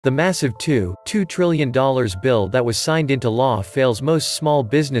The massive $2 trillion bill that was signed into law fails most small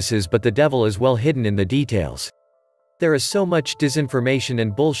businesses, but the devil is well hidden in the details. There is so much disinformation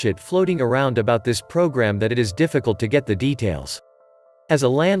and bullshit floating around about this program that it is difficult to get the details. As a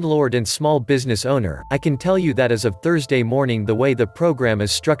landlord and small business owner, I can tell you that as of Thursday morning, the way the program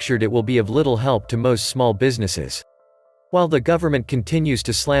is structured, it will be of little help to most small businesses. While the government continues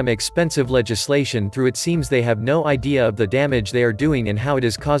to slam expensive legislation through, it seems they have no idea of the damage they are doing and how it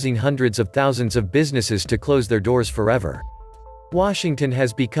is causing hundreds of thousands of businesses to close their doors forever. Washington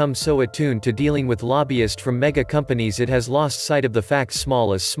has become so attuned to dealing with lobbyists from mega companies it has lost sight of the fact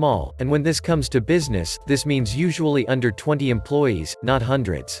small is small, and when this comes to business, this means usually under 20 employees, not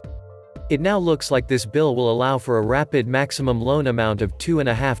hundreds. It now looks like this bill will allow for a rapid maximum loan amount of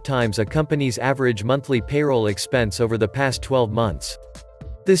 2.5 times a company's average monthly payroll expense over the past 12 months.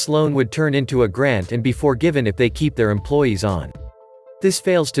 This loan would turn into a grant and be forgiven if they keep their employees on. This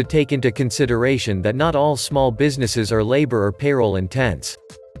fails to take into consideration that not all small businesses are labor or payroll intense.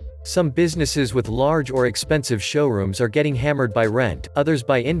 Some businesses with large or expensive showrooms are getting hammered by rent, others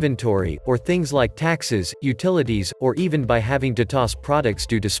by inventory, or things like taxes, utilities, or even by having to toss products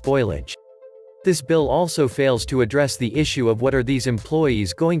due to spoilage. This bill also fails to address the issue of what are these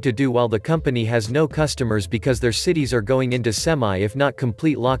employees going to do while the company has no customers because their cities are going into semi if not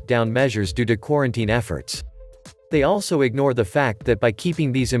complete lockdown measures due to quarantine efforts. They also ignore the fact that by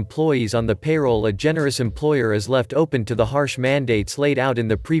keeping these employees on the payroll, a generous employer is left open to the harsh mandates laid out in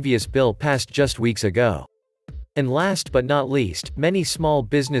the previous bill passed just weeks ago. And last but not least, many small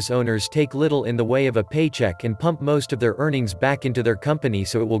business owners take little in the way of a paycheck and pump most of their earnings back into their company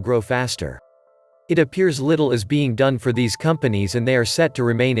so it will grow faster. It appears little is being done for these companies and they are set to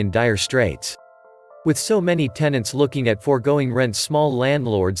remain in dire straits. With so many tenants looking at foregoing rent, small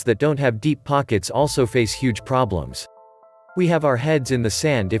landlords that don't have deep pockets also face huge problems. We have our heads in the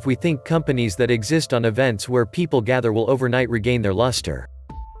sand if we think companies that exist on events where people gather will overnight regain their luster.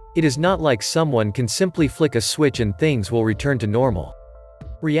 It is not like someone can simply flick a switch and things will return to normal.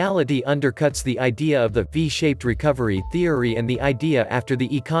 Reality undercuts the idea of the V-shaped recovery theory and the idea after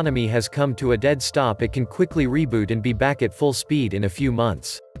the economy has come to a dead stop it can quickly reboot and be back at full speed in a few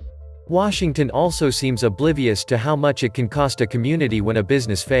months. Washington also seems oblivious to how much it can cost a community when a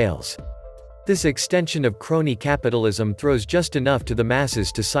business fails. This extension of crony capitalism throws just enough to the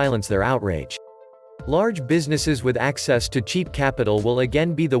masses to silence their outrage. Large businesses with access to cheap capital will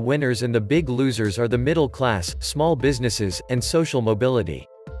again be the winners and the big losers are the middle class, small businesses, and social mobility.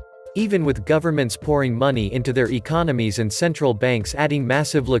 Even with governments pouring money into their economies and central banks adding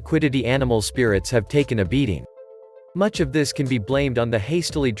massive liquidity, animal spirits have taken a beating. Much of this can be blamed on the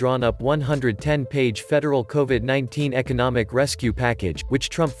hastily drawn-up 110-page federal COVID-19 economic rescue package, which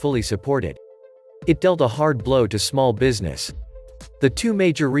Trump fully supported. It dealt a hard blow to small business. The two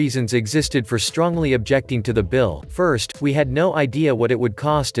major reasons existed for strongly objecting to the bill. First, we had no idea what it would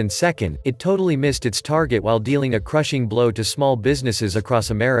cost, and second, it totally missed its target while dealing a crushing blow to small businesses across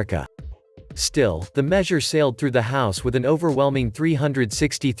America. Still, the measure sailed through the House with an overwhelming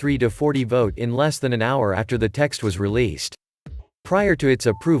 363-40 vote in less than an hour after the text was released. Prior to its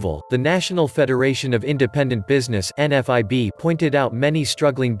approval, the National Federation of Independent Business (NFIB) pointed out many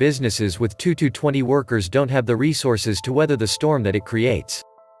struggling businesses with 2 to 20 workers don't have the resources to weather the storm that it creates.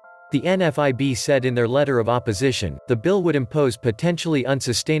 The NFIB said in their letter of opposition, the bill would impose potentially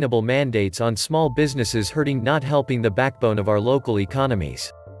unsustainable mandates on small businesses, hurting not helping the backbone of our local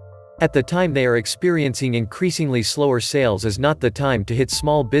economies. At the time they are experiencing increasingly slower sales is not the time to hit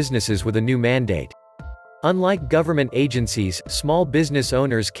small businesses with a new mandate. Unlike government agencies, small business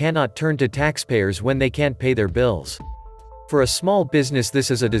owners cannot turn to taxpayers when they can't pay their bills. For a small business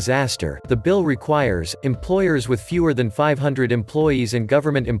this is a disaster. The bill requires employers with fewer than 500 employees and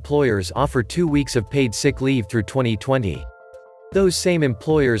government employers offer 2 weeks of paid sick leave through 2020. Those same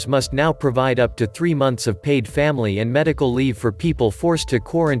employers must now provide up to 3 months of paid family and medical leave for people forced to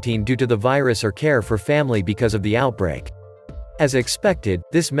quarantine due to the virus or care for family because of the outbreak. As expected,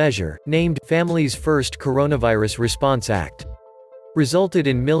 this measure, named Families First Coronavirus Response Act, resulted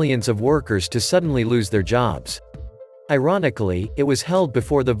in millions of workers to suddenly lose their jobs. Ironically, it was held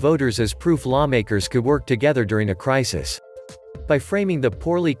before the voters as proof lawmakers could work together during a crisis. By framing the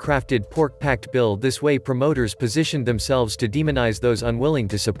poorly crafted pork-packed bill this way, promoters positioned themselves to demonize those unwilling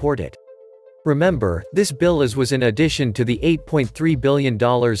to support it. Remember, this bill was in addition to the $8.3 billion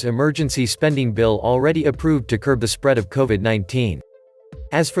emergency spending bill already approved to curb the spread of COVID-19.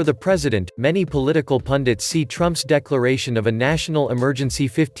 As for the president, many political pundits see Trump's declaration of a national emergency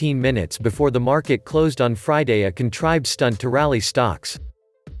 15 minutes before the market closed on Friday a contrived stunt to rally stocks.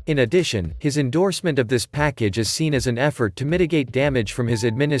 In addition, his endorsement of this package is seen as an effort to mitigate damage from his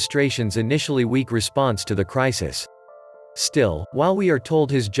administration's initially weak response to the crisis. Still, while we are told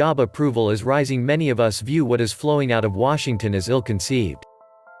his job approval is rising, many of us view what is flowing out of Washington as ill-conceived.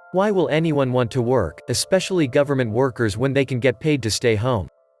 Why will anyone want to work, especially government workers, when they can get paid to stay home?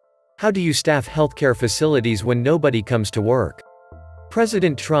 How do you staff healthcare facilities when nobody comes to work?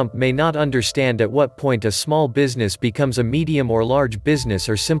 President Trump may not understand at what point a small business becomes a medium or large business,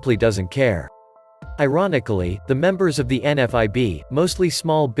 or simply doesn't care. Ironically, the members of the NFIB, mostly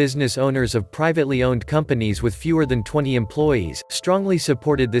small business owners of privately owned companies with fewer than 20 employees, strongly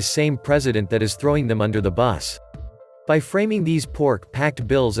supported this same president that is throwing them under the bus. By framing these pork-packed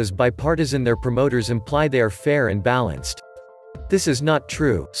bills as bipartisan, their promoters imply they are fair and balanced. This is not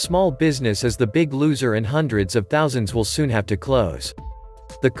true. Small business is the big loser and hundreds of thousands will soon have to close.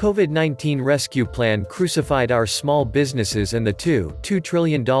 The COVID-19 rescue plan crucified our small businesses, and the $2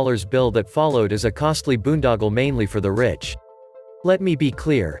 trillion bill that followed is a costly boondoggle mainly for the rich. Let me be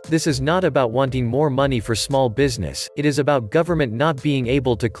clear, this is not about wanting more money for small business, it is about government not being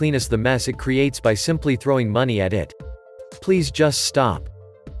able to clean us the mess it creates by simply throwing money at it. Please just stop.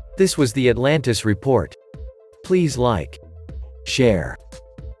 This was the Atlantis Report. Please like, share,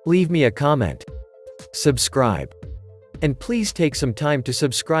 leave me a comment, subscribe. And please take some time to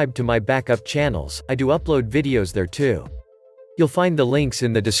subscribe to my backup channels. I do upload videos there too. You'll find the links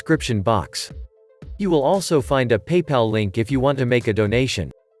in the description box. You will also find a PayPal link if you want to make a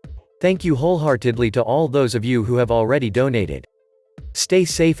donation. Thank you wholeheartedly to all those of you who have already donated. Stay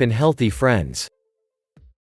safe and healthy, friends.